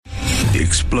The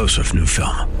explosive new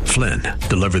film, Flynn,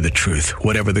 deliver the truth,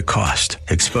 whatever the cost,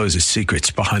 exposes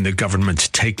secrets behind the government's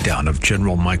takedown of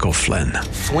General Michael Flynn.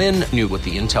 Flynn knew what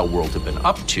the intel world had been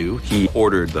up to. He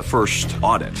ordered the first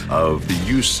audit of the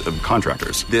use of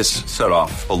contractors. This set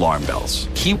off alarm bells.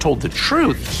 He told the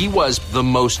truth. He was the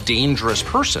most dangerous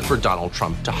person for Donald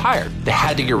Trump to hire. They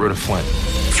had to get rid of Flynn.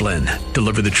 Flynn,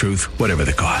 deliver the truth, whatever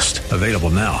the cost. Available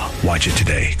now. Watch it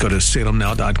today. Go to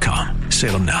salemnow.com.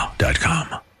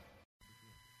 salemnow.com.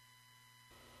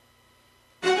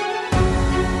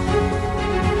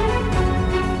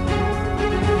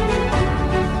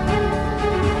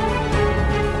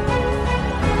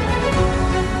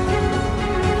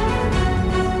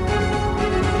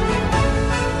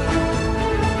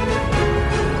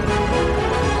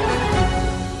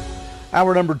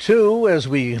 Hour number 2, as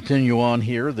we continue on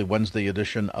here, the Wednesday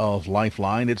edition of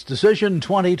Lifeline. It's Decision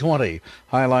 2020,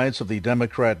 highlights of the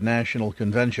Democrat National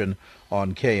Convention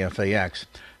on KFAX.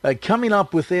 Coming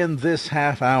up within this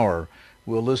half hour,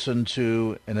 we'll listen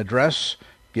to an address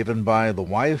given by the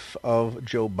wife of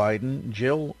Joe Biden,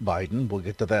 Jill Biden. We'll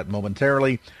get to that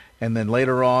momentarily. And then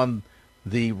later on,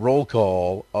 the roll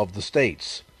call of the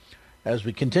states. As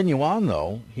we continue on,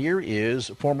 though, here is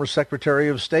former Secretary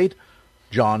of State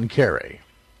John Kerry.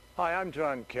 Hi, I'm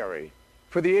John Kerry.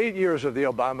 For the 8 years of the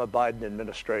Obama-Biden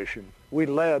administration, we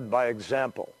led by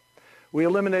example. We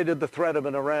eliminated the threat of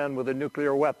an Iran with a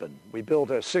nuclear weapon. We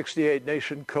built a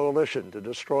 68-nation coalition to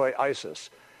destroy ISIS.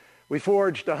 We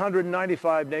forged a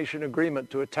 195-nation agreement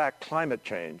to attack climate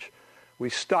change. We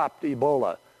stopped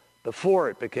Ebola before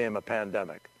it became a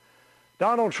pandemic.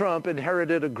 Donald Trump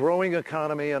inherited a growing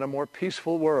economy and a more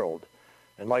peaceful world.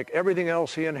 And like everything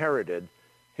else he inherited,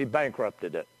 he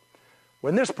bankrupted it.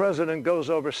 When this president goes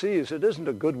overseas, it isn't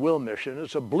a goodwill mission,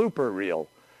 it's a blooper reel.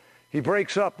 He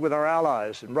breaks up with our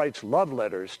allies and writes love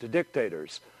letters to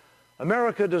dictators.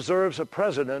 America deserves a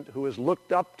president who is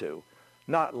looked up to,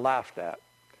 not laughed at.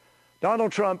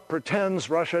 Donald Trump pretends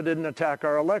Russia didn't attack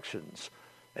our elections,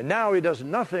 and now he does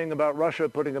nothing about Russia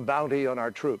putting a bounty on our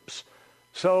troops.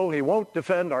 So he won't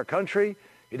defend our country,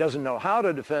 he doesn't know how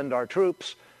to defend our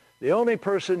troops. The only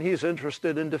person he's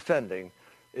interested in defending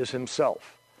is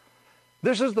himself.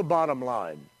 This is the bottom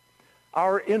line.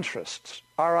 Our interests,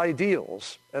 our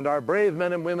ideals, and our brave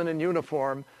men and women in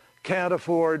uniform can't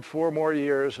afford 4 more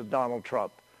years of Donald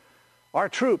Trump. Our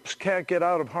troops can't get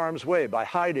out of harm's way by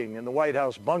hiding in the White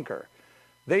House bunker.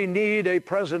 They need a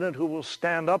president who will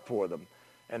stand up for them,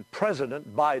 and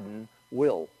President Biden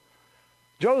will.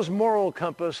 Joe's moral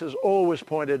compass has always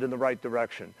pointed in the right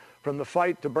direction, from the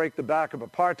fight to break the back of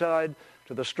apartheid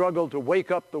to the struggle to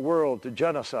wake up the world to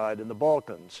genocide in the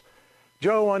Balkans.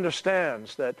 Joe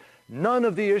understands that none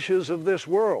of the issues of this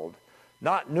world,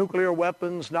 not nuclear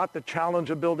weapons, not the challenge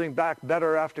of building back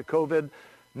better after COVID,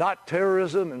 not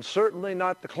terrorism, and certainly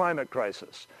not the climate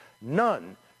crisis,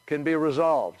 none can be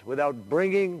resolved without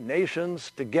bringing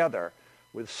nations together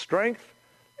with strength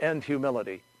and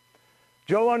humility.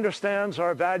 Joe understands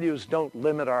our values don't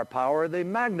limit our power, they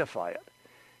magnify it.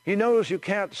 He knows you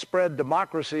can't spread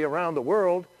democracy around the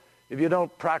world if you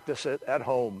don't practice it at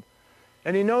home.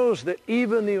 And he knows that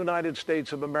even the United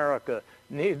States of America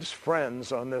needs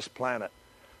friends on this planet.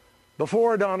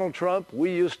 Before Donald Trump,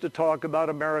 we used to talk about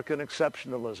American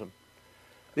exceptionalism.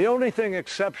 The only thing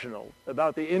exceptional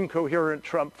about the incoherent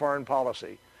Trump foreign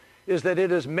policy is that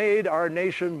it has made our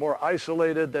nation more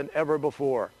isolated than ever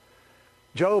before.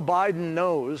 Joe Biden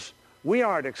knows we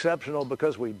aren't exceptional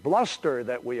because we bluster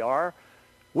that we are.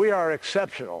 We are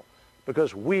exceptional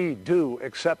because we do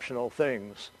exceptional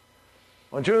things.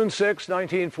 On June 6,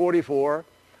 1944,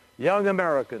 young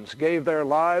Americans gave their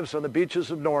lives on the beaches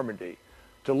of Normandy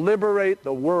to liberate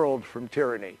the world from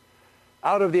tyranny.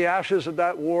 Out of the ashes of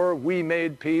that war, we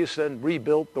made peace and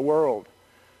rebuilt the world.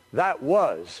 That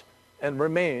was and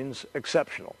remains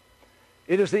exceptional.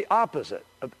 It is the opposite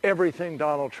of everything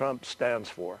Donald Trump stands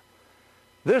for.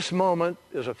 This moment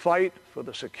is a fight for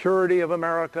the security of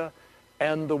America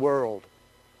and the world.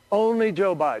 Only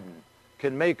Joe Biden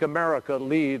can make America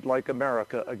lead like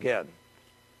America again.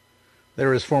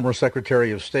 There is former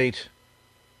Secretary of State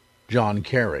John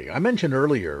Kerry. I mentioned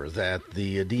earlier that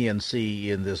the DNC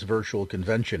in this virtual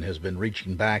convention has been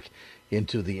reaching back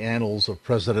into the annals of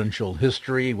presidential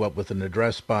history, what with an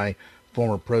address by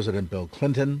former President Bill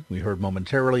Clinton. We heard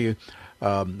momentarily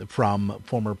from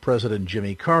former President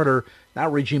Jimmy Carter, now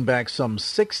reaching back some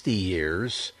 60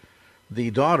 years. The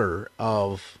daughter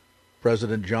of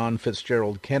President John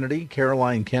Fitzgerald Kennedy,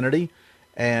 Caroline Kennedy,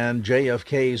 and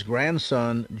JFK's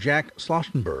grandson, Jack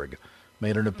Schlossenberg,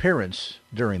 made an appearance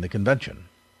during the convention.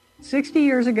 60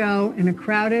 years ago, in a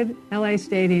crowded L.A.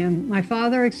 stadium, my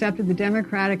father accepted the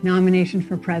Democratic nomination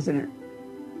for president.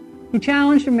 He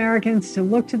challenged Americans to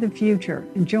look to the future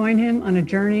and join him on a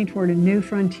journey toward a new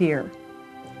frontier.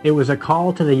 It was a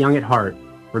call to the young at heart,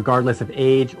 regardless of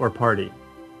age or party.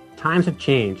 Times have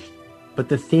changed, but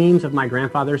the themes of my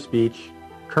grandfather's speech,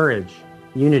 courage,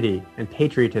 unity, and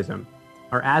patriotism,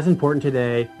 are as important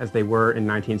today as they were in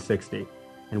 1960.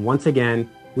 And once again,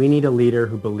 we need a leader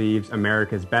who believes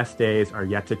America's best days are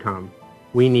yet to come.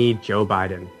 We need Joe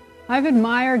Biden. I've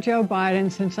admired Joe Biden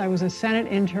since I was a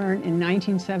Senate intern in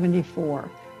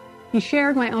 1974. He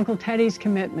shared my Uncle Teddy's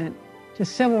commitment to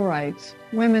civil rights,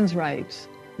 women's rights,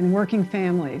 and working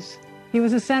families. He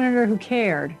was a senator who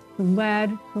cared, who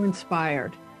led, who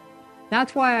inspired.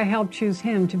 That's why I helped choose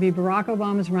him to be Barack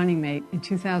Obama's running mate in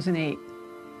 2008.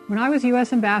 When I was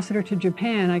U.S. Ambassador to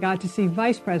Japan, I got to see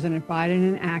Vice President Biden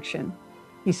in action.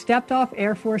 He stepped off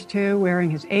Air Force Two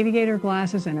wearing his aviator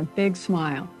glasses and a big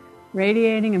smile,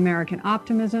 radiating American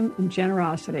optimism and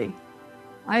generosity.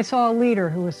 I saw a leader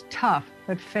who was tough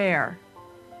but fair,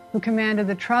 who commanded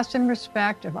the trust and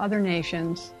respect of other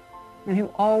nations, and who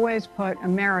always put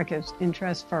America's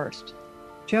interests first.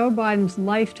 Joe Biden's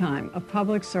lifetime of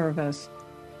public service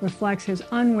reflects his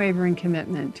unwavering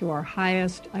commitment to our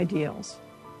highest ideals.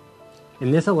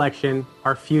 In this election,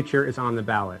 our future is on the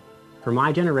ballot. For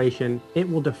my generation, it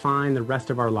will define the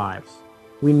rest of our lives.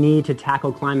 We need to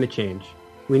tackle climate change.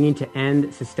 We need to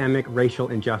end systemic racial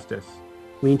injustice.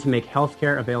 We need to make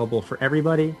healthcare available for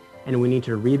everybody, and we need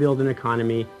to rebuild an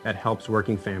economy that helps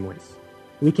working families.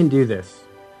 We can do this.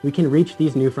 We can reach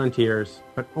these new frontiers,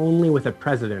 but only with a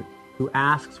president who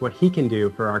asks what he can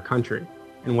do for our country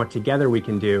and what together we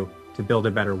can do to build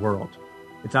a better world.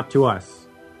 It's up to us.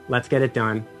 Let's get it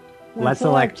done. Let's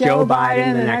elect Joe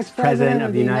Biden, the next president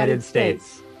of the United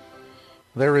States.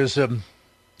 There is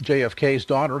JFK's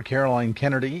daughter, Caroline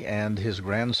Kennedy, and his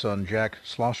grandson, Jack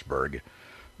Schlossberg.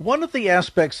 One of the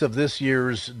aspects of this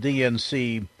year's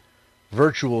DNC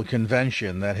virtual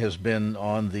convention that has been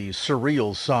on the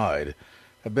surreal side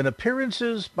have been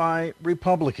appearances by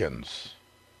Republicans.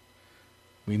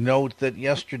 We note that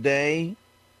yesterday,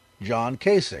 John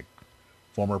Kasich,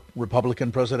 former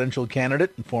Republican presidential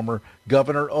candidate and former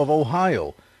governor of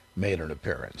Ohio, made an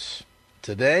appearance.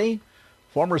 Today,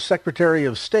 former Secretary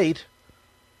of State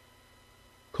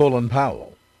Colin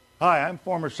Powell. Hi, I'm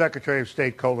former Secretary of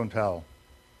State Colin Powell.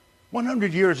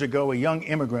 100 years ago, a young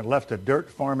immigrant left a dirt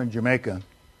farm in Jamaica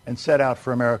and set out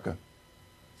for America.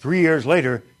 3 years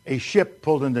later, a ship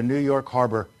pulled into New York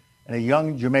Harbor, and a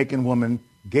young Jamaican woman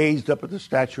gazed up at the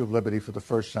Statue of Liberty for the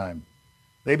first time.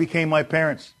 They became my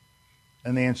parents,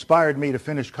 and they inspired me to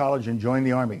finish college and join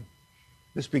the Army.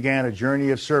 This began a journey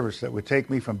of service that would take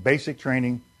me from basic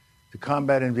training to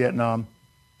combat in Vietnam,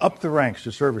 up the ranks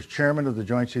to serve as Chairman of the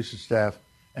Joint Chiefs of Staff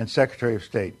and Secretary of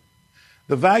State.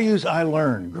 The values I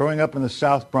learned growing up in the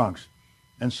South Bronx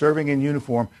and serving in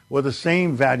uniform were the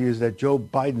same values that Joe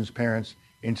Biden's parents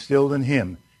instilled in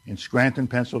him in Scranton,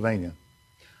 Pennsylvania.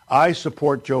 I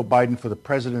support Joe Biden for the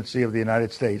presidency of the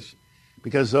United States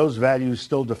because those values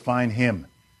still define him,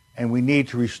 and we need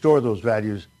to restore those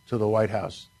values to the White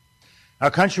House.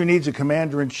 Our country needs a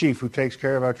commander-in-chief who takes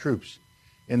care of our troops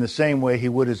in the same way he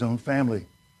would his own family.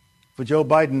 For Joe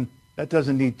Biden, that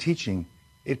doesn't need teaching.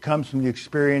 It comes from the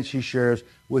experience he shares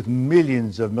with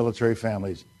millions of military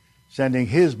families, sending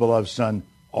his beloved son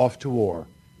off to war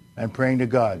and praying to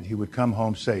God he would come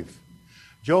home safe.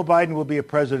 Joe Biden will be a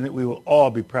president we will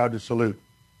all be proud to salute.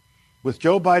 With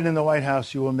Joe Biden in the White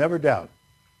House, you will never doubt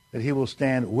that he will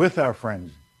stand with our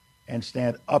friends and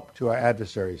stand up to our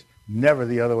adversaries, never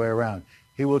the other way around.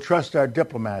 He will trust our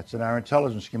diplomats and our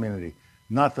intelligence community,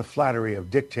 not the flattery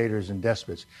of dictators and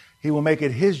despots. He will make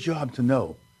it his job to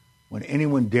know when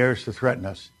anyone dares to threaten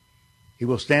us. He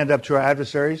will stand up to our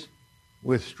adversaries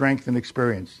with strength and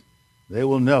experience. They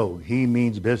will know he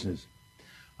means business.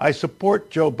 I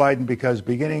support Joe Biden because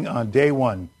beginning on day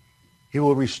one, he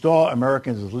will restore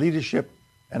Americans' leadership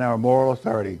and our moral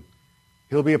authority.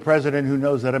 He'll be a president who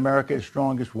knows that America is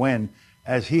strongest when,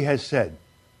 as he has said,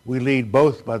 we lead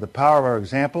both by the power of our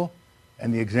example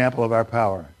and the example of our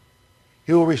power.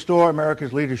 He will restore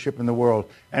America's leadership in the world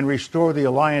and restore the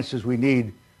alliances we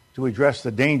need to address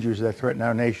the dangers that threaten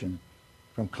our nation,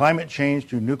 from climate change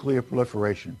to nuclear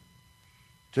proliferation.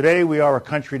 Today, we are a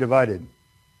country divided,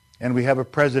 and we have a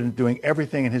president doing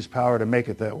everything in his power to make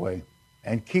it that way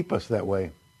and keep us that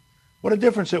way. What a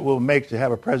difference it will make to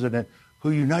have a president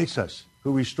who unites us,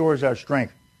 who restores our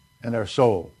strength and our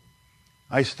soul.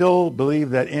 I still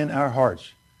believe that in our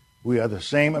hearts, we are the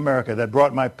same America that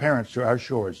brought my parents to our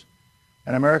shores,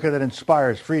 an America that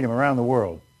inspires freedom around the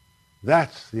world.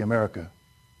 That's the America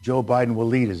Joe Biden will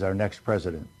lead as our next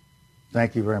president.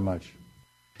 Thank you very much.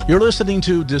 You're listening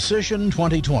to Decision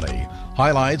 2020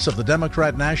 Highlights of the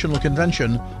Democrat National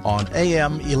Convention on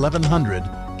AM 1100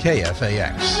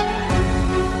 KFAX.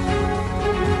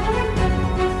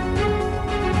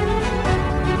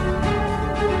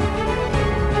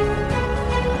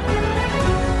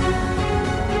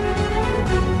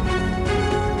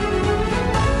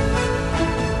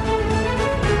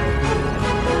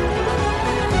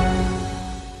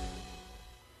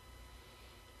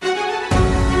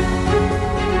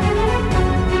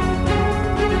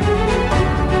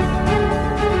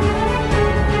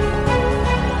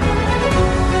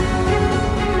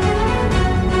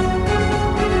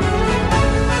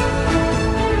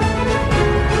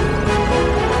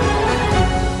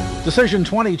 Decision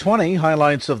 2020,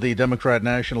 highlights of the Democrat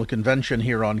National Convention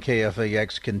here on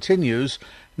KFAX continues.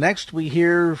 Next, we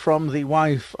hear from the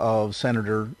wife of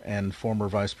Senator and former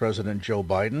Vice President Joe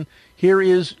Biden. Here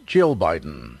is Jill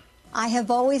Biden. I have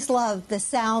always loved the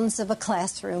sounds of a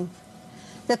classroom,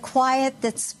 the quiet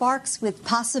that sparks with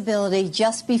possibility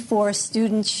just before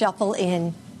students shuffle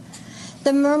in,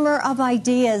 the murmur of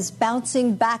ideas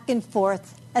bouncing back and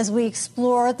forth as we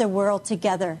explore the world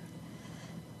together,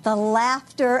 the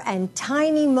laughter and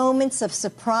tiny moments of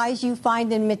surprise you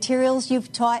find in materials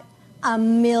you've taught a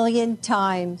million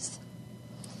times.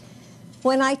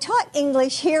 When I taught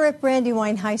English here at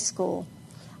Brandywine High School,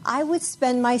 I would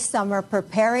spend my summer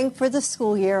preparing for the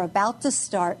school year about to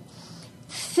start,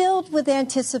 filled with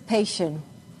anticipation.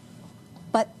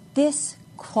 But this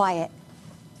quiet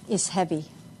is heavy.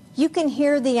 You can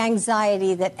hear the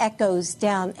anxiety that echoes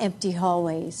down empty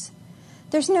hallways.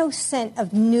 There's no scent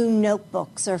of new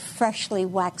notebooks or freshly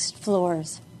waxed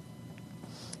floors.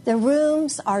 The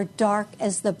rooms are dark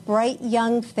as the bright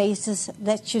young faces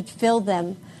that should fill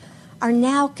them are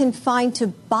now confined to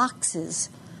boxes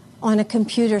on a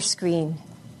computer screen.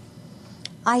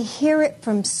 I hear it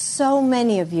from so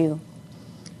many of you.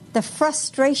 The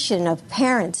frustration of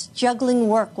parents juggling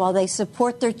work while they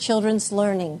support their children's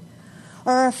learning,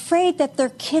 or are afraid that their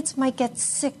kids might get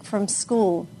sick from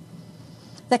school.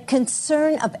 The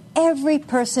concern of every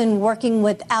person working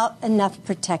without enough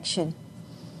protection.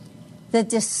 The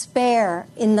despair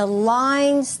in the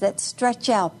lines that stretch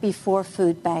out before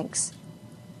food banks.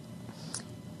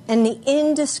 And the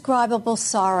indescribable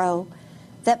sorrow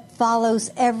that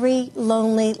follows every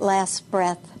lonely last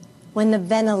breath when the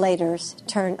ventilators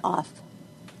turn off.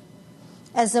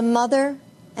 As a mother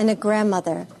and a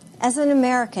grandmother, as an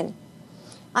American,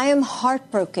 I am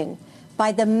heartbroken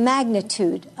by the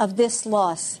magnitude of this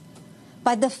loss,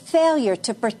 by the failure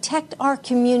to protect our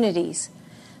communities,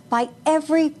 by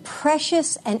every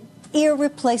precious and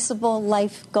irreplaceable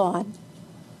life gone.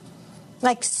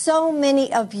 Like so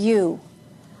many of you,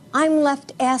 I'm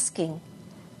left asking,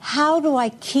 how do I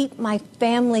keep my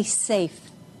family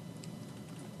safe?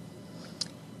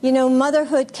 You know,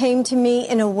 motherhood came to me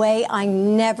in a way I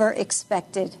never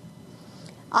expected.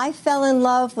 I fell in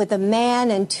love with a man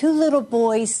and two little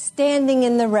boys standing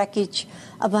in the wreckage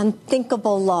of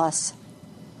unthinkable loss,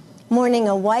 mourning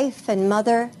a wife and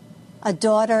mother, a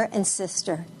daughter and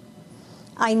sister.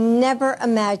 I never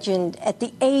imagined at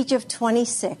the age of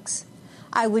 26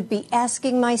 I would be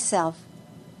asking myself,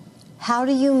 how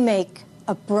do you make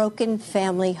a broken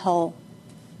family whole?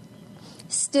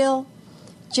 Still,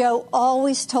 Joe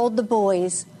always told the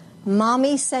boys,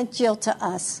 Mommy sent Jill to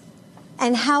us.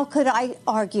 And how could I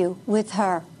argue with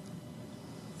her?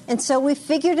 And so we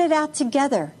figured it out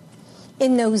together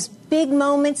in those big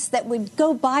moments that would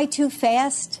go by too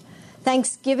fast,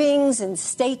 Thanksgivings and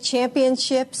state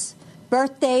championships,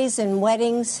 birthdays and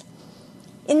weddings,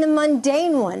 in the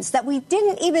mundane ones that we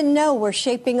didn't even know were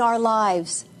shaping our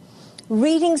lives,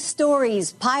 reading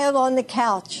stories piled on the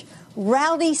couch,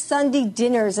 rowdy Sunday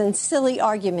dinners and silly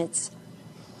arguments,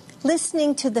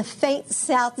 listening to the faint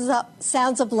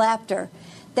sounds of laughter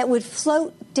that would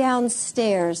float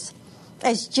downstairs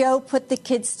as Joe put the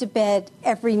kids to bed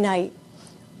every night,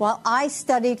 while I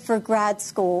studied for grad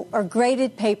school or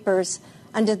graded papers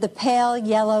under the pale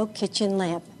yellow kitchen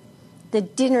lamp, the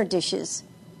dinner dishes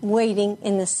waiting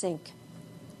in the sink.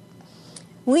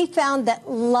 We found that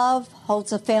love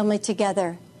holds a family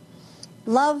together.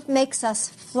 Love makes us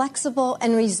flexible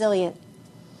and resilient.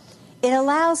 It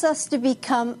allows us to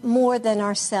become more than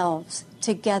ourselves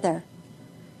together.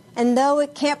 And though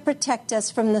it can't protect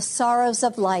us from the sorrows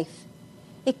of life,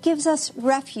 it gives us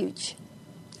refuge,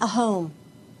 a home.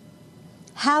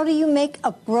 How do you make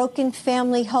a broken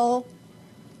family whole?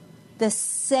 The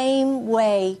same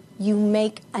way you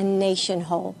make a nation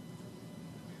whole.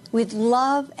 With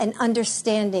love and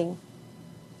understanding,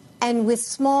 and with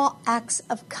small acts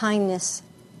of kindness,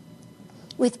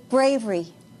 with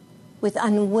bravery, with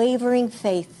unwavering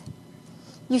faith.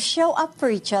 You show up for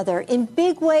each other in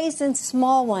big ways and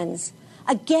small ones,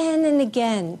 again and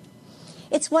again.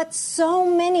 It's what so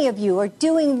many of you are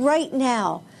doing right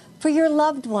now for your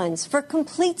loved ones, for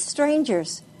complete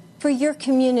strangers, for your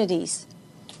communities.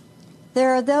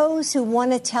 There are those who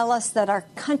want to tell us that our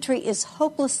country is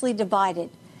hopelessly divided,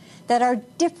 that our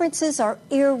differences are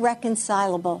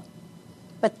irreconcilable.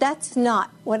 But that's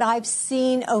not what I've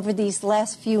seen over these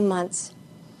last few months.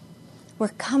 We're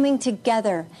coming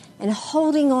together and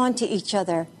holding on to each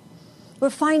other. We're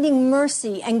finding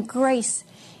mercy and grace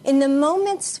in the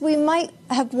moments we might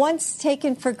have once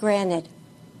taken for granted.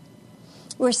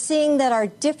 We're seeing that our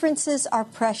differences are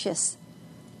precious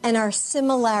and our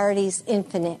similarities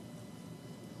infinite.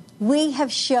 We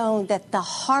have shown that the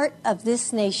heart of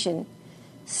this nation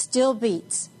still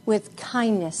beats with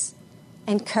kindness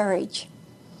and courage.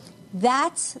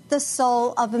 That's the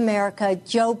soul of America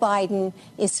Joe Biden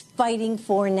is fighting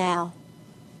for now.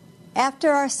 After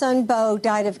our son Beau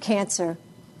died of cancer,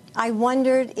 I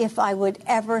wondered if I would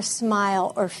ever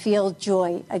smile or feel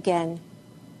joy again.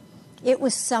 It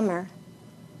was summer,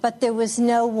 but there was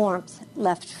no warmth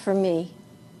left for me.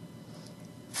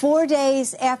 4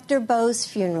 days after Beau's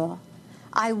funeral,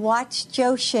 I watched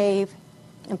Joe shave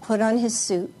and put on his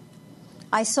suit.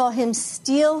 I saw him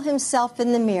steel himself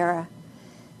in the mirror,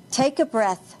 take a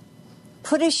breath,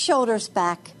 put his shoulders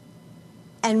back,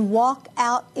 and walk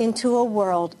out into a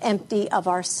world empty of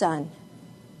our son.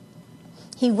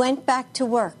 He went back to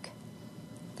work.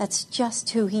 That's just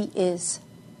who he is.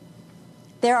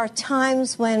 There are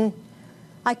times when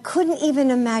I couldn't even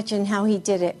imagine how he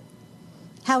did it,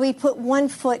 how he put one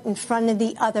foot in front of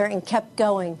the other and kept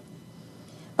going.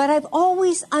 But I've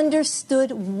always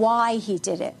understood why he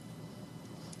did it.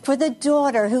 For the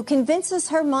daughter who convinces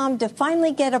her mom to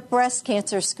finally get a breast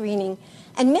cancer screening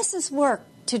and misses work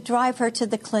to drive her to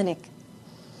the clinic.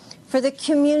 For the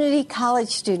community college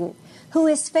student who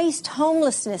has faced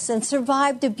homelessness and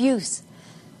survived abuse,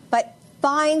 but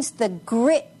finds the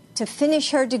grit to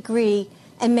finish her degree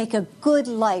and make a good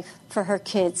life for her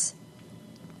kids.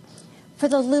 For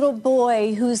the little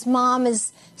boy whose mom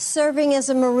is serving as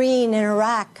a Marine in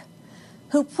Iraq,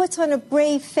 who puts on a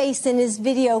brave face in his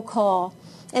video call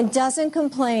and doesn't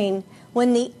complain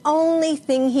when the only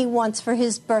thing he wants for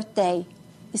his birthday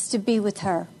is to be with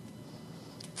her.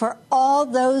 For all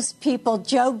those people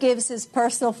Joe gives his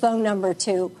personal phone number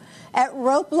to at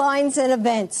rope lines and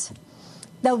events,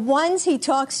 the ones he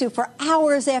talks to for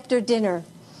hours after dinner,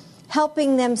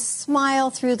 helping them smile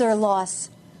through their loss,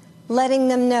 letting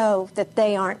them know that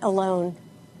they aren't alone.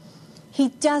 He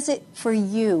does it for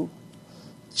you.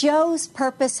 Joe's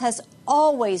purpose has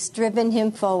always driven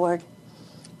him forward.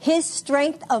 His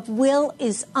strength of will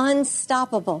is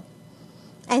unstoppable,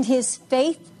 and his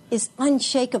faith is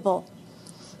unshakable,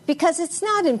 because it's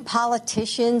not in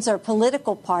politicians or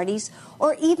political parties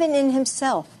or even in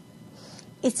himself.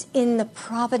 It's in the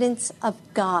providence of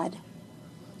God.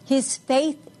 His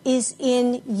faith is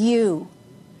in you,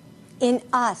 in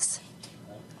us.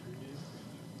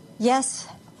 Yes,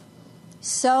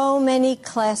 so many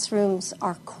classrooms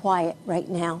are quiet right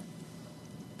now.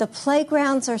 The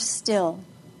playgrounds are still.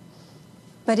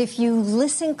 But if you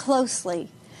listen closely,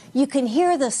 you can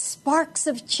hear the sparks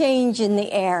of change in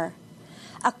the air.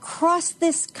 Across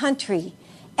this country,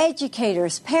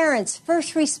 educators, parents,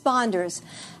 first responders,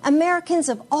 Americans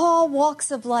of all walks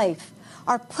of life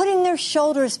are putting their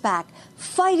shoulders back,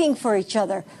 fighting for each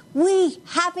other. We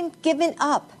haven't given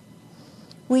up.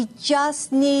 We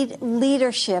just need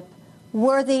leadership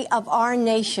worthy of our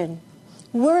nation,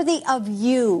 worthy of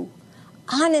you,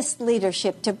 honest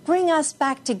leadership to bring us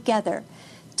back together,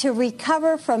 to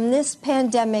recover from this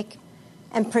pandemic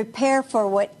and prepare for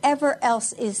whatever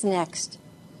else is next.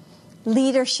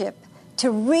 Leadership to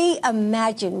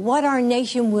reimagine what our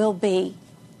nation will be.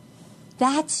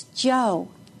 That's Joe.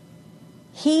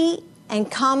 He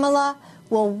and Kamala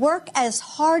will work as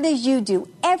hard as you do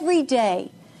every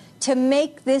day to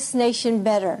make this nation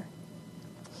better.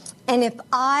 And if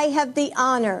I have the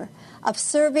honor of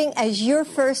serving as your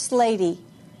First Lady,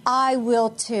 I will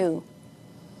too.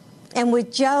 And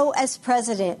with Joe as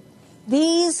president,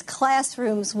 these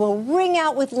classrooms will ring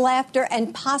out with laughter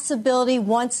and possibility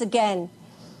once again.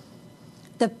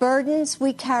 The burdens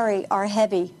we carry are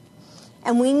heavy,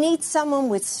 and we need someone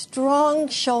with strong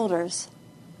shoulders.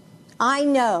 I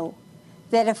know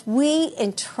that if we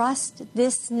entrust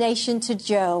this nation to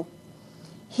Joe,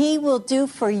 he will do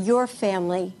for your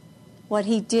family what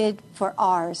he did for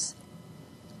ours.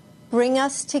 Bring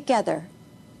us together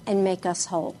and make us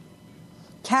whole.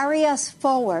 Carry us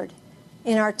forward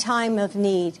in our time of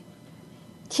need.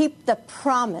 Keep the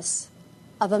promise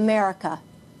of America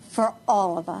for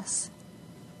all of us.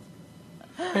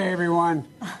 Hey, everyone.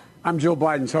 I'm Jill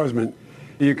Biden's husband.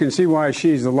 You can see why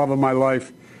she's the love of my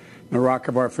life, the rock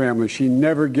of our family. She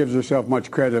never gives herself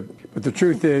much credit, but the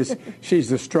truth is she's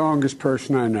the strongest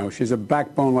person I know. She's a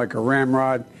backbone like a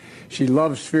ramrod. She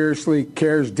loves fiercely,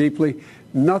 cares deeply.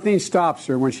 Nothing stops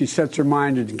her when she sets her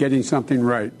mind into getting something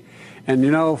right. And,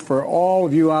 you know, for all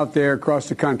of you out there across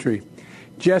the country,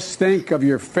 just think of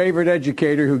your favorite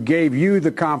educator who gave you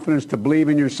the confidence to believe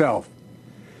in yourself.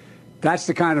 That's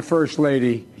the kind of first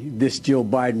lady this Jill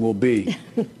Biden will be.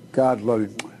 God love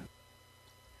you.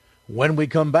 When we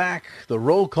come back, the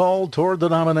roll call toward the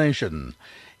nomination.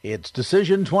 It's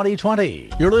Decision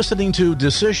 2020. You're listening to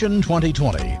Decision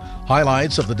 2020,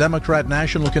 highlights of the Democrat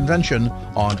National Convention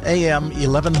on AM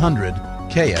 1100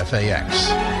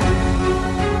 KFAX.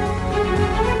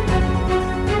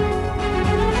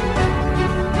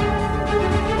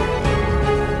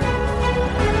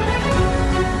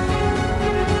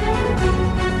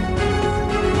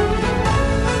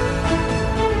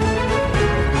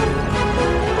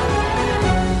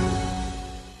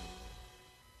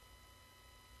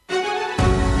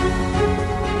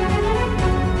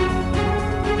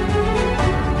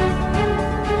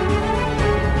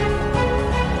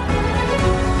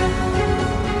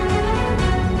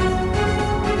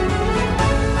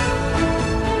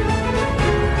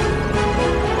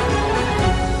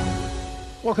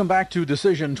 Welcome back to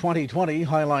Decision 2020,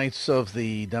 highlights of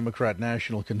the Democrat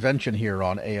National Convention here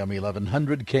on AM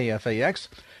 1100 KFAX.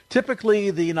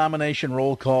 Typically, the nomination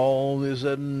roll call is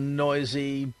a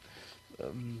noisy,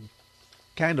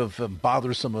 kind of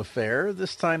bothersome affair.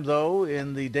 This time, though,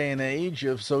 in the day and age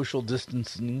of social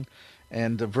distancing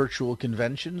and virtual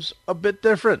conventions, a bit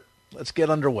different. Let's get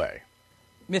underway.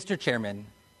 Mr. Chairman,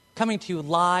 coming to you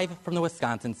live from the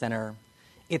Wisconsin Center,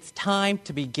 it's time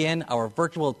to begin our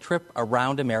virtual trip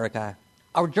around America.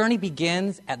 Our journey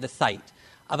begins at the site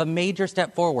of a major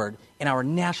step forward in our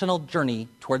national journey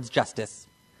towards justice.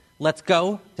 Let's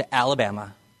go to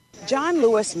Alabama. John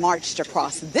Lewis marched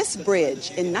across this bridge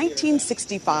in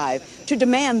 1965 to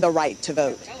demand the right to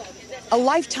vote. A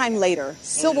lifetime later,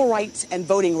 civil rights and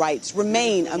voting rights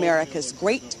remain America's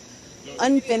great,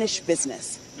 unfinished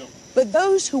business. But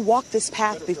those who walked this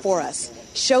path before us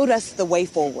showed us the way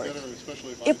forward.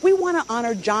 If we want to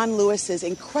honor John Lewis's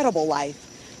incredible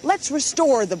life, let's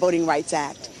restore the Voting Rights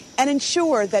Act and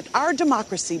ensure that our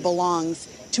democracy belongs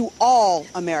to all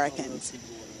Americans.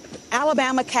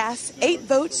 Alabama cast 8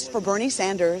 votes for Bernie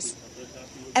Sanders,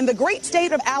 and the great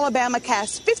state of Alabama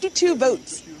cast 52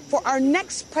 votes for our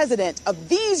next president of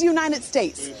these United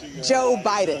States, Joe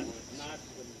Biden.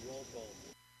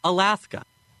 Alaska.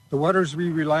 The waters we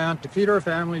rely on to feed our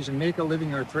families and make a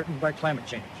living are threatened by climate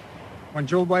change. When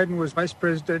Joe Biden was vice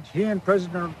president, he and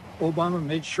President Obama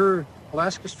made sure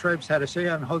Alaska's tribes had a say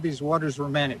on how these waters were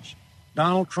managed.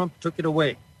 Donald Trump took it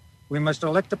away. We must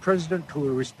elect a president who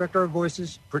will respect our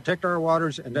voices, protect our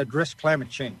waters, and address climate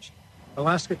change.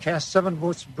 Alaska cast 7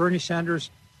 votes for Bernie Sanders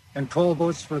and 12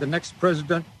 votes for the next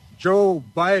president, Joe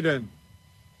Biden.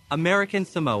 American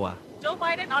Samoa. Joe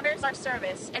Biden honors our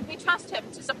service, and we trust him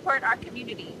to support our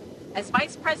community. As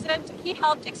vice president, he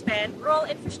helped expand rural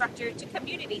infrastructure to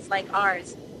communities like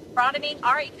ours, broadening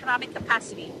our economic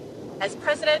capacity. As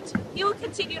president, he will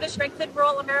continue to strengthen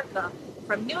rural America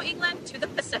from New England to the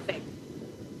Pacific.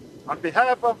 On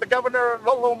behalf of the Governor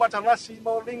Lolo Matalasi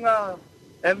Molinga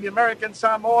and the American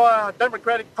Samoa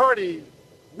Democratic Party,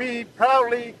 we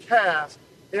proudly cast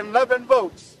 11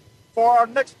 votes for our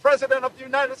next president of the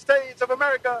United States of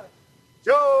America,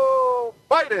 Joe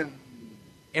Biden.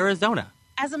 Arizona.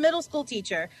 As a middle school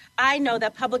teacher, I know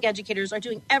that public educators are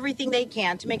doing everything they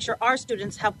can to make sure our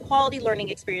students have quality learning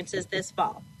experiences this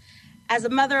fall. As a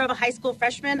mother of a high school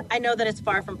freshman, I know that it's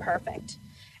far from perfect.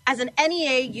 As an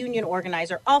NEA union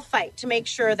organizer, I'll fight to make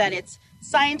sure that it's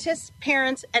scientists,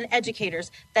 parents, and educators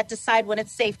that decide when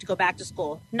it's safe to go back to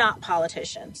school, not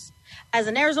politicians. As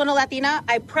an Arizona Latina,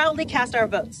 I proudly cast our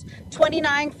votes,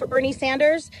 29 for Bernie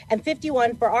Sanders and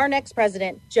 51 for our next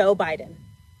president, Joe Biden.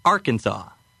 Arkansas.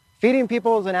 Feeding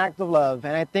people is an act of love,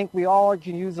 and I think we all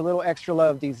can use a little extra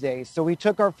love these days. So we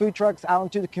took our food trucks out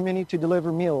into the community to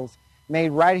deliver meals made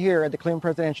right here at the Clinton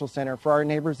Presidential Center for our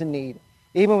neighbors in need.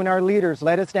 Even when our leaders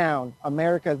let us down,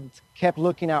 America kept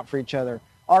looking out for each other.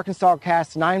 Arkansas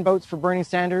cast 9 votes for Bernie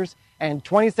Sanders and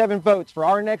 27 votes for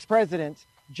our next president,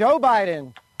 Joe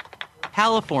Biden.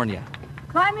 California.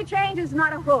 Climate change is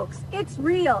not a hoax. It's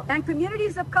real, and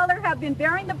communities of color have been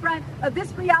bearing the brunt of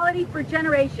this reality for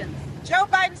generations. Joe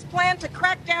Biden's plan to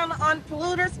crack down on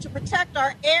polluters to protect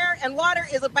our air and water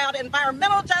is about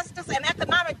environmental justice and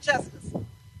economic justice.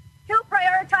 He'll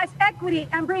prioritize equity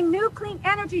and bring new clean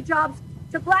energy jobs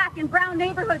to black and brown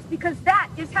neighborhoods because that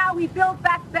is how we build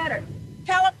back better.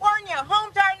 California,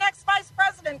 home to our next Vice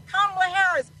President, Kamala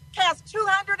Harris, cast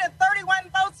 231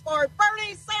 votes for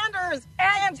Bernie Sanders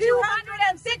and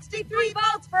 263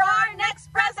 votes for our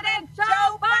next president,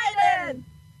 Joe Biden.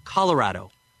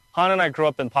 Colorado. Han and I grew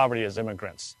up in poverty as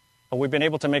immigrants, but we've been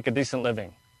able to make a decent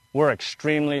living. We're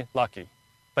extremely lucky.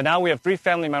 But now we have 3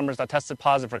 family members that tested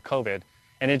positive for COVID,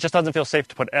 and it just doesn't feel safe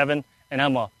to put Evan and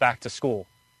Emma back to school.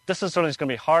 This is certainly going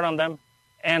to be hard on them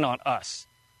and on us.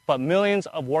 But millions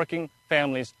of working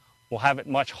families will have it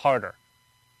much harder.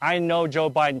 I know Joe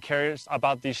Biden cares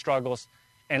about these struggles,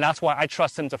 and that's why I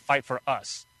trust him to fight for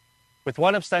us. With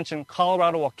one abstention,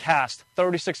 Colorado will cast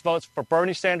 36 votes for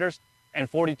Bernie Sanders and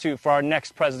 42 for our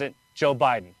next president, Joe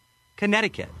Biden.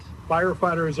 Connecticut.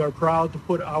 Firefighters are proud to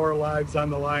put our lives on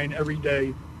the line every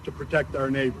day to protect our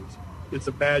neighbors. It's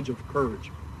a badge of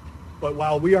courage. But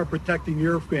while we are protecting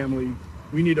your family,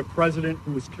 we need a president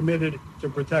who is committed to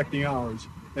protecting ours,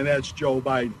 and that's Joe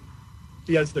Biden.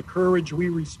 He has the courage we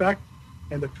respect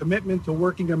and the commitment to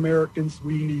working Americans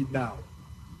we need now.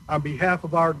 On behalf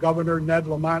of our governor, Ned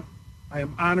Lamont, I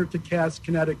am honored to cast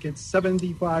Connecticut's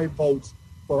 75 votes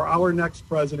for our next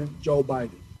president, Joe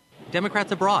Biden.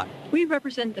 Democrats abroad. We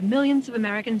represent the millions of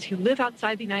Americans who live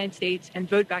outside the United States and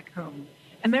vote back home.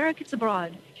 Americans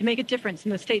abroad can make a difference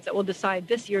in the states that will decide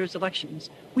this year's elections.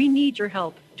 We need your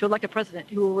help to elect a president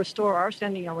who will restore our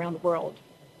standing around the world.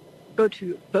 Go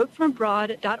to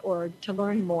votefromabroad.org to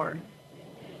learn more.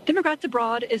 Democrats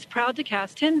Abroad is proud to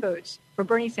cast 10 votes for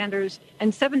Bernie Sanders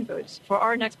and 7 votes for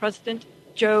our next president,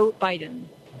 Joe Biden.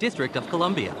 District of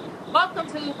Columbia. Welcome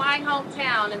to my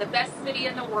hometown and the best city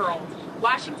in the world.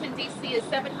 Washington, D.C. is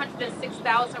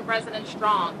 706,000 residents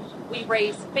strong. We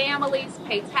raise families,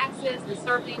 pay taxes, and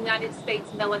serve the United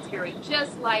States military,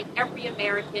 just like every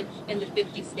American in the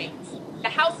 50 states. The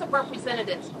House of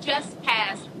Representatives just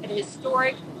passed an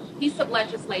historic piece of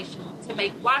legislation to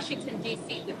make Washington,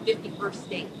 D.C. the 51st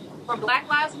state. From Black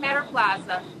Lives Matter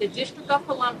Plaza, the District of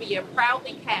Columbia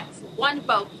proudly cast 1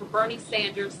 vote for Bernie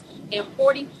Sanders and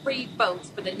 43 votes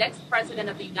for the next president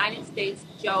of the United States,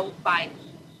 Joe Biden.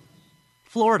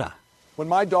 Florida. When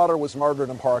my daughter was murdered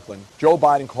in Parkland, Joe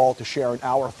Biden called to share in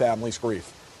our family's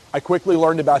grief. I quickly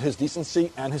learned about his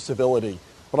decency and his civility,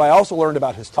 but I also learned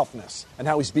about his toughness and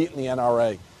how he's beaten the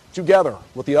NRA. Together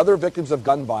with the other victims of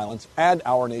gun violence and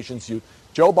our nation's youth,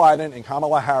 Joe Biden and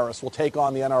Kamala Harris will take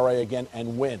on the NRA again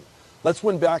and win. Let's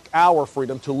win back our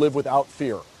freedom to live without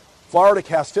fear. Florida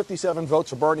cast 57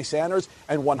 votes for Bernie Sanders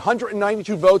and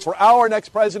 192 votes for our next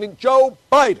president, Joe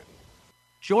Biden.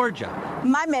 Georgia.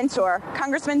 My mentor,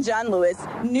 Congressman John Lewis,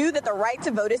 knew that the right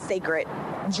to vote is sacred.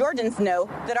 Georgians know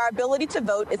that our ability to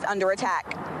vote is under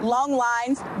attack. Long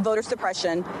lines, voter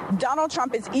suppression. Donald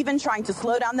Trump is even trying to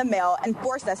slow down the mail and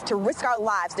force us to risk our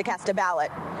lives to cast a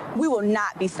ballot. We will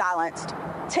not be silenced.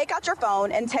 Take out your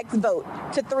phone and text VOTE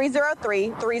to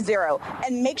 30330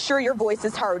 and make sure your voice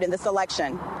is heard in this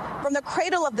election. From the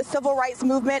cradle of the civil rights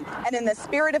movement and in the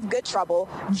spirit of good trouble,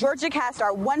 Georgia cast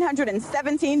our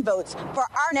 117 votes for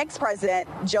our next president,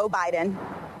 Joe Biden.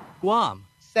 Guam.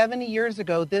 70 years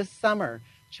ago this summer,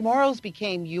 Chamorros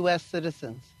became U.S.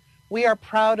 citizens. We are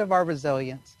proud of our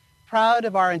resilience, proud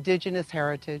of our indigenous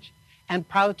heritage, and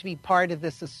proud to be part of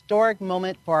this historic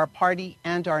moment for our party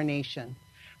and our nation.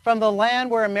 From the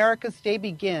land where America's day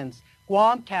begins,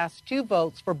 Guam cast 2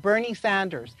 votes for Bernie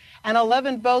Sanders and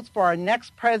 11 votes for our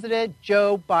next president,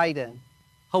 Joe Biden.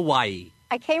 Hawaii.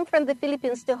 I came from the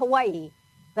Philippines to Hawaii,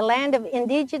 the land of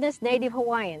indigenous Native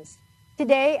Hawaiians.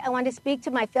 Today, I want to speak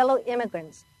to my fellow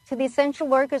immigrants, to the essential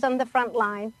workers on the front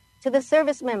line, to the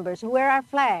service members who wear our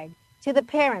flag, to the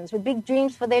parents with big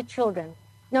dreams for their children.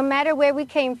 No matter where we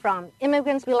came from,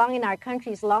 immigrants belong in our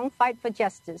country's long fight for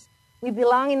justice. We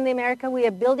belong in the America we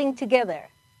are building together.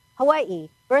 Hawaii,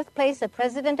 birthplace of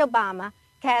President Obama,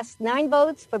 cast 9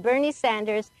 votes for Bernie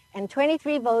Sanders and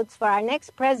 23 votes for our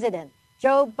next president,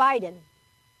 Joe Biden.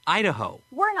 Idaho.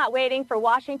 We're not waiting for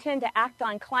Washington to act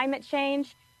on climate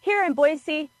change. Here in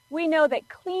Boise, we know that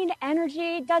clean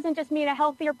energy doesn't just mean a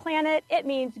healthier planet, it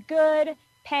means good,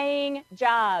 paying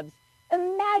jobs.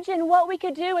 Imagine what we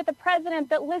could do with a president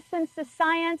that listens to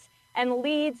science and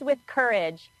leads with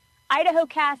courage. Idaho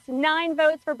cast 9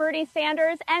 votes for Bernie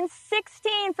Sanders and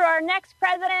 16 for our next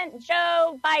president,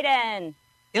 Joe Biden.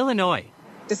 Illinois.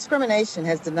 Discrimination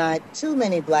has denied too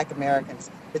many Black Americans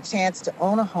the chance to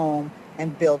own a home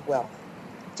and build wealth.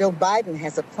 Joe Biden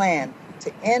has a plan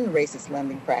to end racist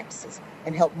lending practices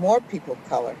and help more people of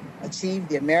color achieve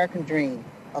the American dream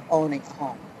of owning a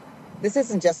home. This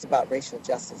isn't just about racial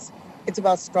justice. It's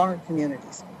about stronger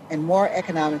communities and more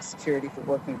economic security for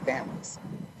working families.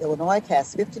 Illinois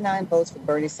cast 59 votes for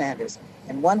Bernie Sanders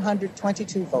and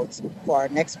 122 votes for our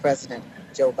next president,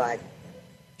 Joe Biden.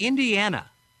 Indiana.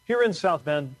 Here in South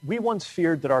Bend, we once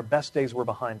feared that our best days were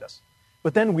behind us.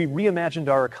 But then we reimagined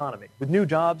our economy with new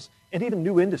jobs and even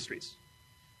new industries.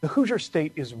 The Hoosier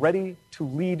State is ready to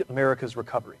lead America's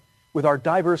recovery with our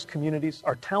diverse communities,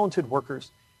 our talented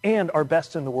workers, and our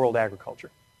best-in-the-world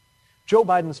agriculture. Joe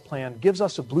Biden's plan gives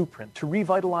us a blueprint to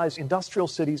revitalize industrial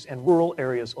cities and rural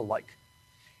areas alike.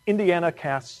 Indiana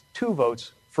casts 2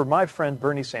 votes for my friend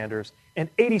Bernie Sanders and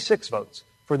 86 votes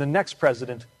for the next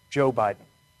president, Joe Biden.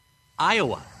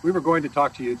 Iowa. We were going to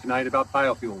talk to you tonight about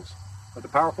biofuels, but the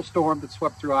powerful storm that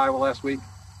swept through Iowa last week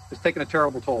has taken a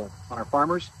terrible toll on our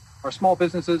farmers, our small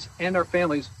businesses, and our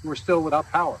families who are still without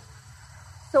power.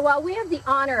 So while we have the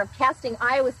honor of casting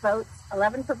Iowa's votes,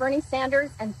 11 for Bernie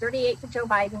Sanders and 38 for Joe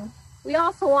Biden, we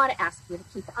also want to ask you to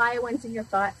keep Iowans in your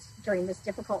thoughts during this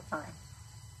difficult time.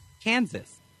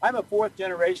 Kansas. I'm a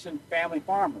 4th-generation family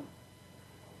farmer,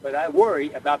 but I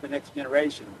worry about the next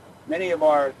generation. Many of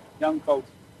our young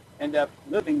folks end up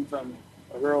living from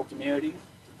rural communities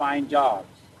to find jobs.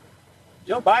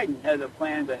 Joe Biden has a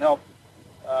plan to help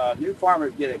new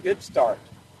farmers get a good start.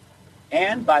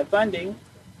 And by funding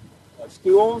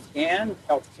schools and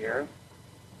health care,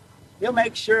 he'll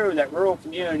make sure that rural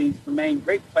communities remain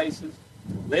great places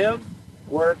to live,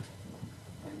 work,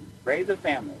 and raise a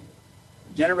family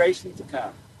for generations to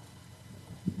come.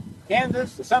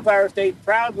 Kansas, the Sunflower State,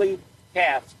 proudly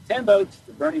cast 10 votes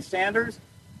for Bernie Sanders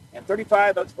and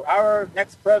 35 votes for our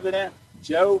next president,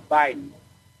 Joe Biden.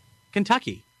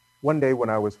 Kentucky. One day when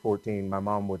I was 14, my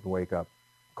mom wouldn't wake up.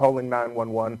 Calling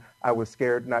 911, I was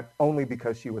scared not only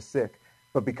because she was sick,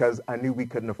 but because I knew we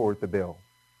couldn't afford the bill.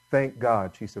 Thank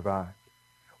God she survived.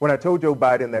 When I told Joe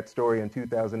Biden that story in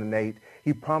 2008,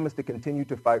 he promised to continue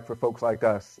to fight for folks like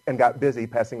us and got busy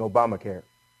passing Obamacare.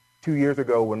 2 years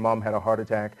ago, when Mom had a heart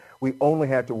attack, we only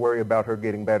had to worry about her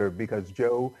getting better because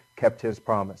Joe kept his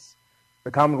promise. The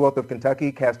Commonwealth of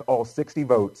Kentucky cast all 60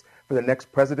 votes for the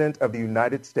next president of the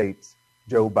United States,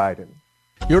 Joe Biden.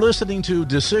 You're listening to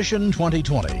Decision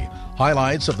 2020,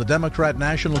 highlights of the Democrat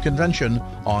National Convention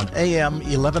on AM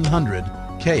 1100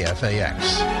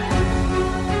 KFAX.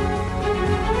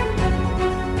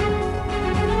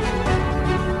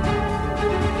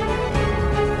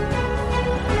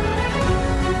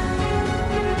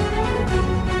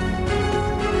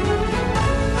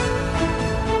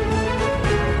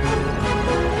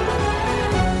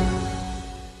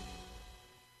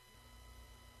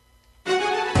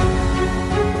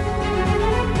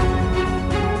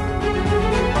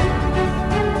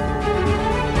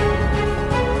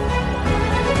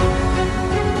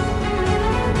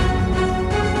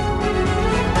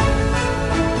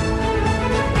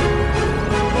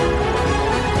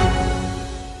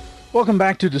 Welcome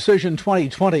back to Decision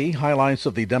 2020, highlights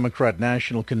of the Democrat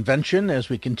National Convention as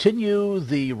we continue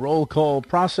the roll call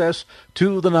process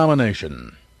to the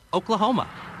nomination. Oklahoma.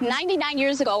 99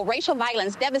 years ago, racial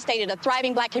violence devastated a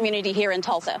thriving black community here in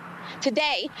Tulsa.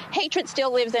 Today, hatred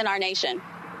still lives in our nation,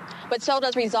 but so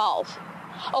does resolve.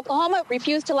 Oklahoma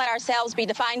refused to let ourselves be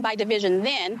defined by division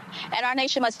then, and our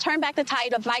nation must turn back the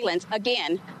tide of violence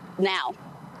again now.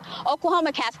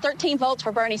 Oklahoma cast 13 votes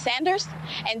for Bernie Sanders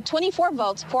and 24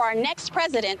 votes for our next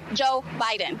president, Joe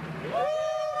Biden.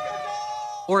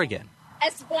 Oregon.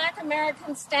 As Black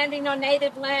Americans standing on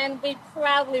Native land, we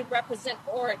proudly represent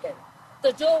Oregon.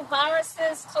 The dual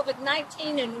viruses,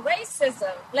 COVID-19 and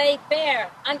racism, laid bare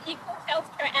unequal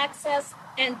healthcare access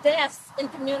and deaths in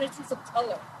communities of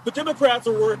color. The Democrats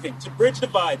are working to bridge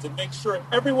divides and make sure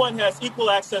everyone has equal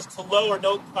access to low or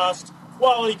no-cost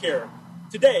quality care.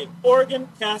 Today, Oregon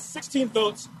cast 16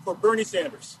 votes for Bernie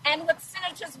Sanders. And with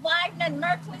Senators Wyden and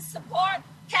Merkley's support,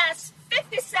 cast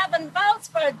 57 votes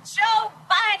for Joe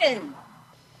Biden.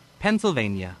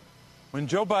 Pennsylvania. When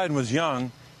Joe Biden was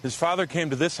young, his father came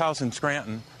to this house in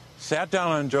Scranton, sat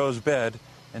down on Joe's bed,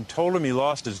 and told him he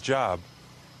lost his job.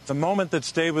 It's a moment that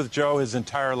stayed with Joe his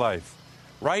entire life.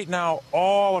 Right now,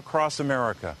 all across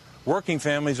America, working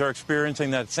families are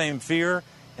experiencing that same fear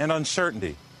and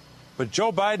uncertainty. But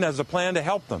Joe Biden has a plan to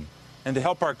help them and to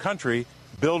help our country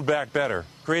build back better,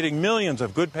 creating millions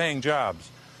of good-paying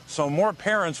jobs so more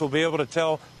parents will be able to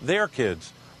tell their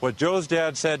kids what Joe's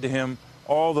dad said to him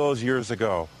all those years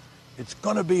ago. It's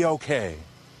going to be okay.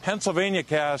 Pennsylvania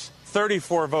cast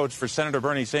 34 votes for Senator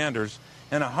Bernie Sanders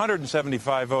and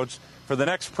 175 votes for the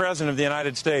next president of the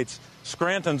United States,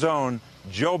 Scranton's own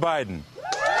Joe Biden.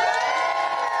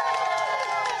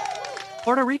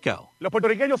 Puerto Rico. Los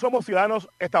puertorriqueños somos ciudadanos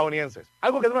estadounidenses,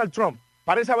 algo que Donald Trump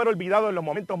parece haber olvidado en los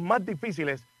momentos más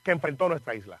difíciles que enfrentó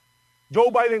nuestra isla. Joe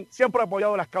Biden siempre ha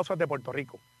apoyado las causas de Puerto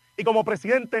Rico y como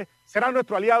presidente será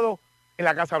nuestro aliado en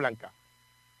la Casa Blanca.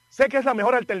 Sé que es la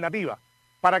mejor alternativa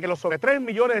para que los sobre 3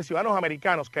 millones de ciudadanos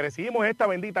americanos que residimos en esta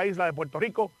bendita isla de Puerto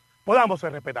Rico podamos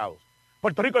ser respetados.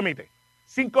 Puerto Rico emite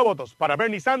 5 votos para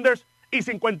Bernie Sanders y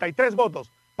 53 votos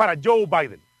para Joe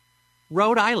Biden.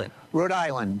 Rhode Island. Rhode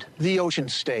Island, the ocean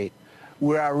state,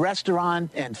 where our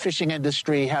restaurant and fishing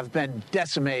industry have been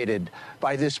decimated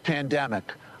by this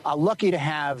pandemic. Lucky to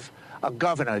have a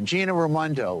governor, Gina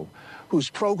Raimondo, whose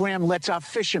program lets our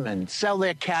fishermen sell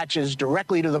their catches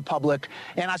directly to the public,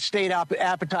 and our state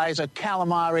appetizer,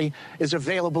 calamari, is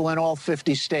available in all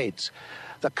 50 states.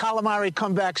 The calamari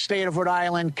comeback state of Rhode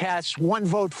Island casts 1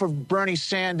 vote for Bernie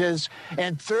Sanders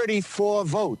and 34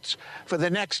 votes for the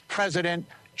next president,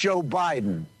 Joe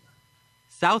Biden.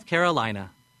 South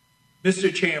Carolina.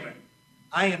 Mr. Chairman,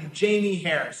 I am Jamie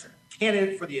Harrison,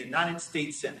 candidate for the United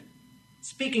States Senate,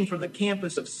 speaking from the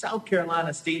campus of South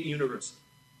Carolina State University,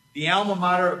 the alma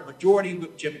mater of Majority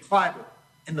Whip Jim Clyburn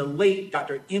and the late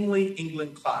Dr. Emily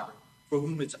England Clyburn, for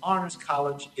whom its Honors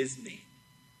College is named.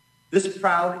 This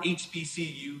proud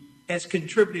HBCU has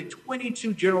contributed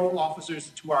 22 general officers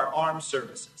to our armed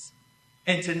services.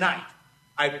 And tonight,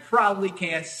 I proudly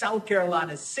cast South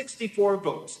Carolina's 64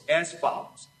 votes as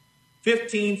follows: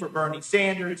 15 for Bernie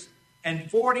Sanders and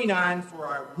 49 for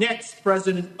our next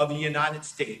president of the United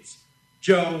States,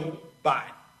 Joe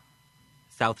Biden.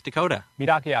 South Dakota.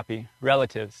 Mirakiapi,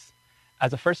 relatives.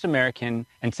 As a first American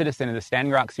and citizen of the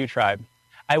Standing Rock Sioux tribe,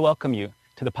 I welcome you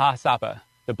to the Pahasapa,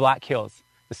 the Black Hills,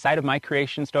 the site of my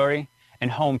creation story, and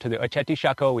home to the Oceti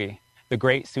Shakowi, the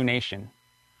great Sioux nation.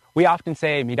 We often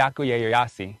say, Miraku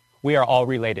Yeyasi, we are all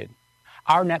related.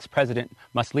 Our next president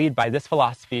must lead by this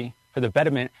philosophy for the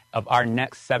betterment of our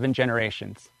next 7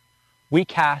 generations. We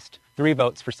cast 3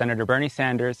 votes for Senator Bernie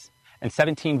Sanders and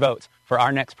 17 votes for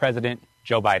our next president,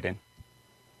 Joe Biden.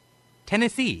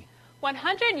 Tennessee.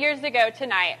 100 years ago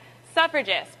tonight,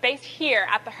 suffragists based here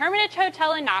at the Hermitage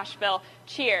Hotel in Nashville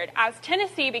cheered as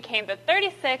Tennessee became the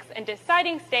 36th and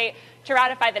deciding state to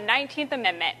ratify the 19th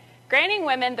Amendment, granting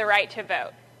women the right to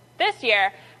vote. This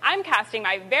year, I'm casting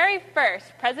my very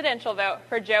first presidential vote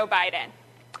for Joe Biden.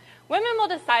 Women will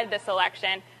decide this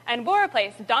election, and we'll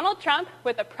replace Donald Trump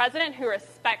with a president who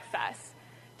respects us.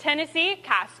 Tennessee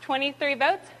cast 23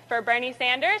 votes for Bernie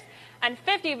Sanders and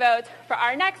 50 votes for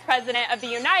our next president of the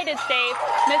United States,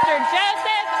 Mr.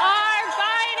 Joseph R.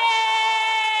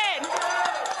 Biden!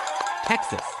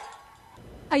 Texas.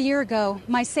 A year ago,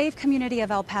 my safe community of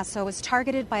El Paso was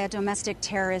targeted by a domestic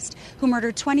terrorist who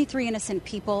murdered 23 innocent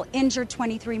people, injured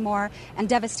 23 more, and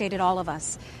devastated all of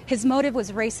us. His motive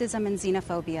was racism and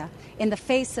xenophobia. In the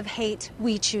face of hate,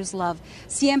 we choose love.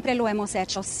 Siempre lo hemos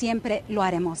hecho, siempre lo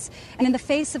haremos. And in the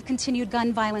face of continued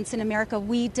gun violence in America,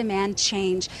 we demand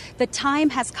change. The time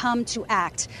has come to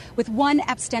act. With 1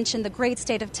 abstention, the great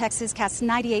state of Texas cast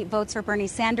 98 votes for Bernie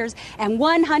Sanders and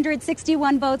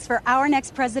 161 votes for our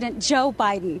next president, Joe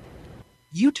Biden.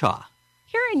 Utah.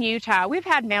 Here in Utah, we've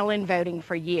had mail-in voting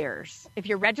for years. If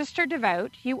you're registered to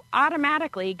vote, you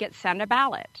automatically get sent a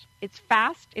ballot. It's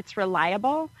fast, it's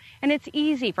reliable, and it's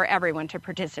easy for everyone to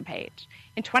participate.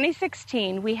 In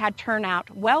 2016, we had turnout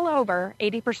well over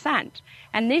 80%,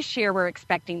 and this year we're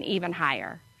expecting even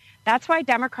higher. That's why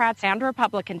Democrats and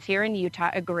Republicans here in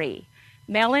Utah agree.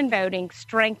 Mail-in voting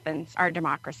strengthens our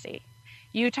democracy.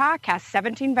 Utah cast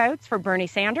 17 votes for Bernie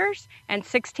Sanders and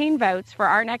 16 votes for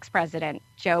our next president,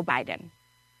 Joe Biden.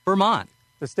 Vermont.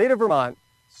 The state of Vermont,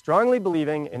 strongly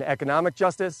believing in economic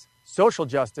justice, social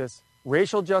justice,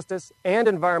 racial justice, and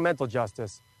environmental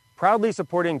justice, proudly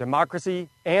supporting democracy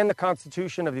and the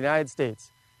Constitution of the United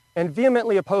States, and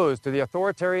vehemently opposed to the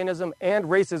authoritarianism and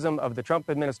racism of the Trump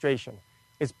administration,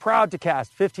 is proud to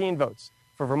cast 15 votes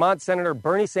for Vermont Senator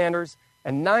Bernie Sanders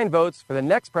and 9 votes for the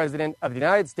next president of the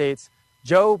United States,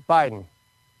 Joe Biden.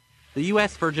 The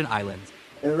U.S. Virgin Islands.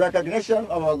 In recognition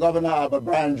of our Governor Albert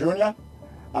Bryan Jr. and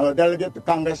our delegate to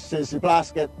Congress, Stacey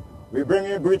Plaskett, we bring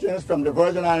you greetings from the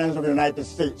Virgin Islands of the United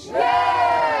States.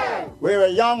 Yay! Where a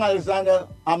young Alexander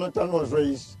Hamilton was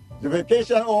raised, the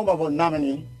vacation home of a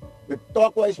nominee with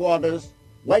turquoise waters,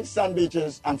 white sand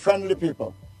beaches, and friendly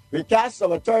people. We cast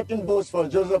our 13 votes for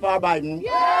Joseph R. Biden.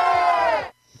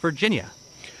 Yay! Virginia.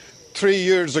 3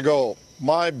 years ago,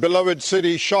 my beloved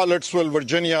city, Charlottesville,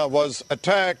 Virginia, was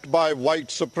attacked by white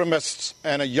supremacists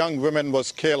and a young woman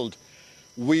was killed.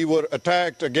 We were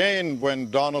attacked again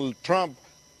when Donald Trump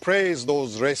praised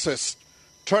those racists,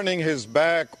 turning his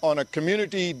back on a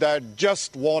community that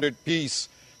just wanted peace.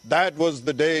 That was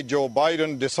the day Joe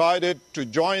Biden decided to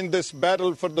join this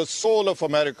battle for the soul of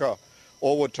America.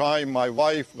 Over time, my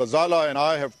wife, Ghazala, and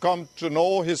I have come to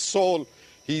know his soul.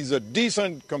 He's a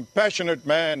decent, compassionate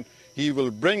man. He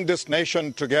will bring this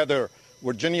nation together.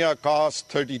 Virginia cast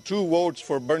 32 votes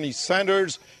for Bernie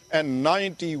Sanders and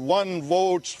 91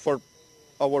 votes for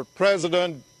our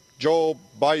President Joe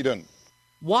Biden.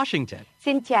 Washington.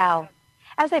 Xin chào.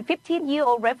 As a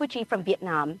 15-year-old refugee from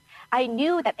Vietnam, I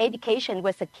knew that education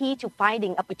was the key to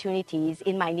finding opportunities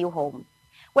in my new home.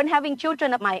 When having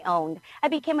children of my own, I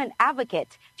became an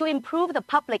advocate to improve the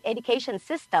public education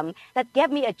system that gave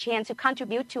me a chance to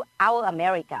contribute to our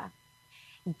America.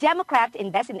 Democrats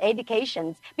invest in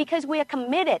education because we are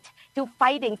committed to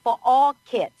fighting for all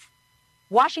kids.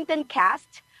 Washington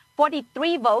cast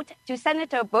 43 votes to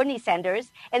Senator Bernie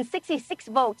Sanders and 66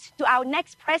 votes to our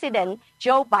next president,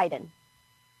 Joe Biden.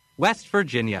 West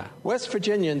Virginia. West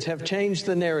Virginians have changed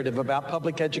the narrative about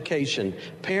public education.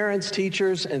 Parents,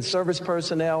 teachers, and service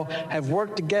personnel have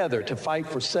worked together to fight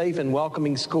for safe and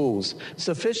welcoming schools,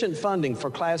 sufficient funding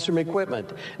for classroom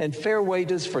equipment, and fair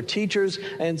wages for teachers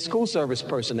and school service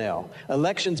personnel.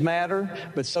 Elections matter,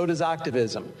 but so does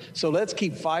activism. So let's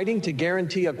keep fighting to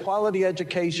guarantee a quality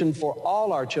education for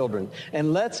all our children,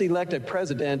 and let's elect a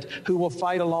president who will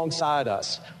fight alongside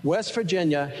us. West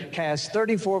Virginia cast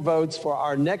 34 votes for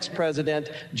our next President,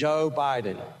 Joe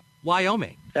Biden.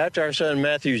 Wyoming. After our son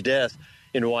Matthew's death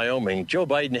in Wyoming, Joe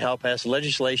Biden helped pass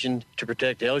legislation to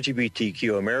protect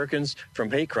LGBTQ Americans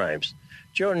from hate crimes.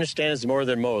 Joe understands more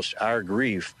than most our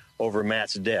grief over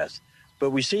Matt's death.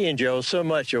 But we see in Joe so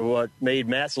much of what made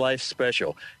Matt's life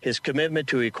special: his commitment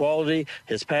to equality,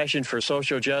 his passion for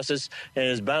social justice, and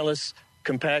his boundless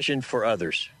compassion for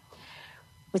others.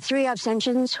 With 3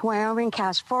 abstentions, Wyoming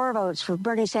cast 4 votes for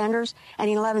Bernie Sanders and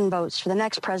 11 votes for the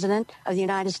next president of the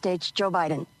United States, Joe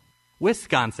Biden.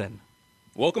 Wisconsin.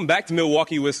 Welcome back to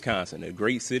Milwaukee, Wisconsin, a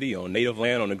great city on native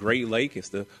land on the Great Lake. It's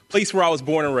the place where I was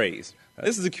born and raised. Now,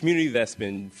 this is a community that's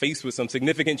been faced with some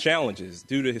significant challenges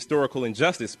due to historical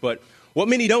injustice, but what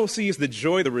many don't see is the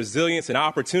joy, the resilience, and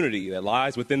opportunity that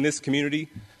lies within this community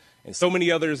and so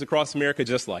many others across America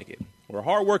just like it. We're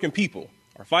hardworking people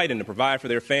are fighting to provide for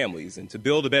their families and to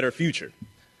build a better future.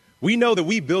 We know that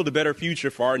we build a better future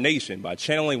for our nation by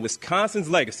channeling Wisconsin's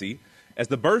legacy as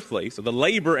the birthplace of the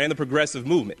labor and the progressive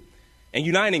movement and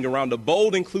uniting around a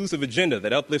bold, inclusive agenda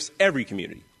that uplifts every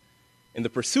community in the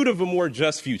pursuit of a more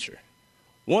just future,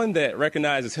 one that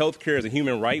recognizes health care as a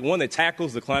human right, one that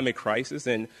tackles the climate crisis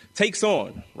and takes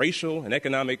on racial and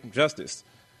economic justice.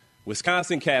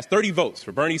 Wisconsin cast 30 votes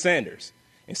for Bernie Sanders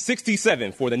and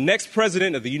 67 for the next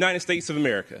president of the United States of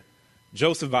America,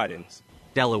 Joseph Biden.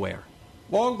 Delaware.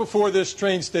 Long before this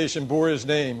train station bore his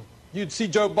name, you'd see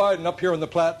Joe Biden up here on the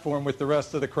platform with the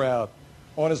rest of the crowd,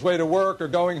 on his way to work or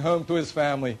going home to his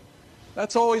family.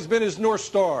 That's always been his North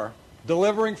Star,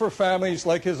 delivering for families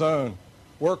like his own,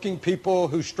 working people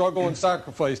who struggle and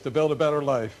sacrifice to build a better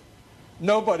life.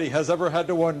 Nobody has ever had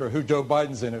to wonder who Joe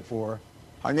Biden's in it for.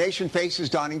 Our nation faces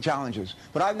daunting challenges,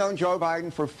 but I've known Joe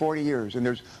Biden for 40 years, and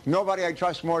there's nobody I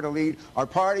trust more to lead our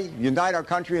party, unite our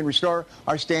country, and restore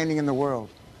our standing in the world.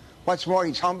 What's more,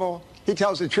 he's humble. He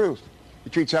tells the truth.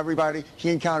 He treats everybody he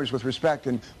encounters with respect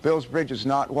and builds bridges,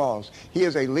 not walls. He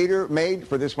is a leader made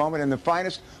for this moment and the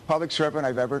finest public servant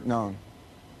I've ever known.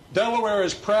 Delaware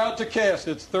is proud to cast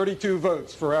its 32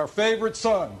 votes for our favorite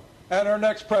son and our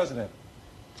next president.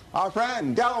 Our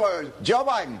friend, Delaware, Joe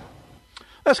Biden.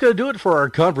 That's going to do it for our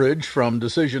coverage from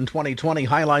Decision 2020,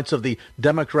 highlights of the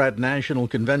Democrat National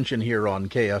Convention here on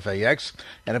KFAX.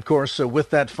 And, of course,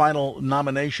 with that final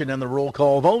nomination and the roll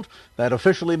call vote, that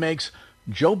officially makes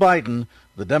Joe Biden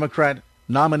the Democrat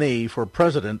nominee for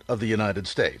President of the United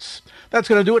States. That's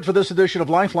going to do it for this edition of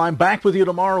Lifeline. Back with you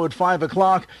tomorrow at 5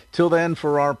 o'clock. Till then,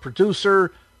 for our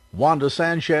producer, Wanda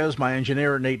Sanchez, my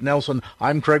engineer, Nate Nelson,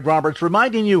 I'm Craig Roberts,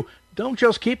 reminding you, don't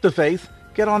just keep the faith.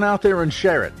 Get on out there and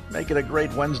share it. Make it a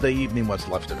great Wednesday evening, what's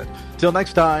left of it. Till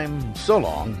next time, so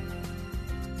long.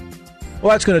 Well,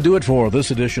 that's going to do it for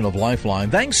this edition of Lifeline.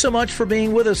 Thanks so much for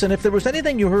being with us. And if there was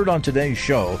anything you heard on today's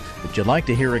show that you'd like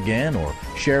to hear again or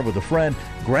share with a friend,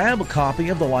 grab a copy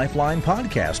of the Lifeline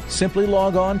podcast. Simply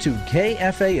log on to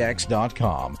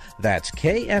KFAX.com. That's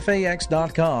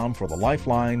KFAX.com for the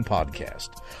Lifeline podcast.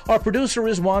 Our producer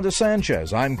is Wanda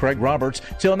Sanchez. I'm Craig Roberts.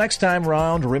 Till next time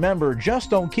round, remember, just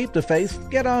don't keep the faith.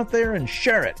 Get out there and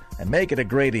share it and make it a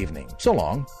great evening. So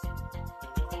long.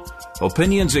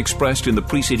 Opinions expressed in the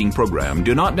preceding program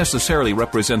do not necessarily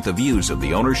represent the views of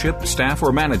the ownership, staff,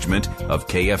 or management of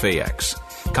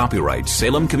KFAX. Copyright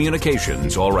Salem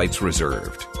Communications, all rights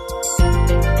reserved.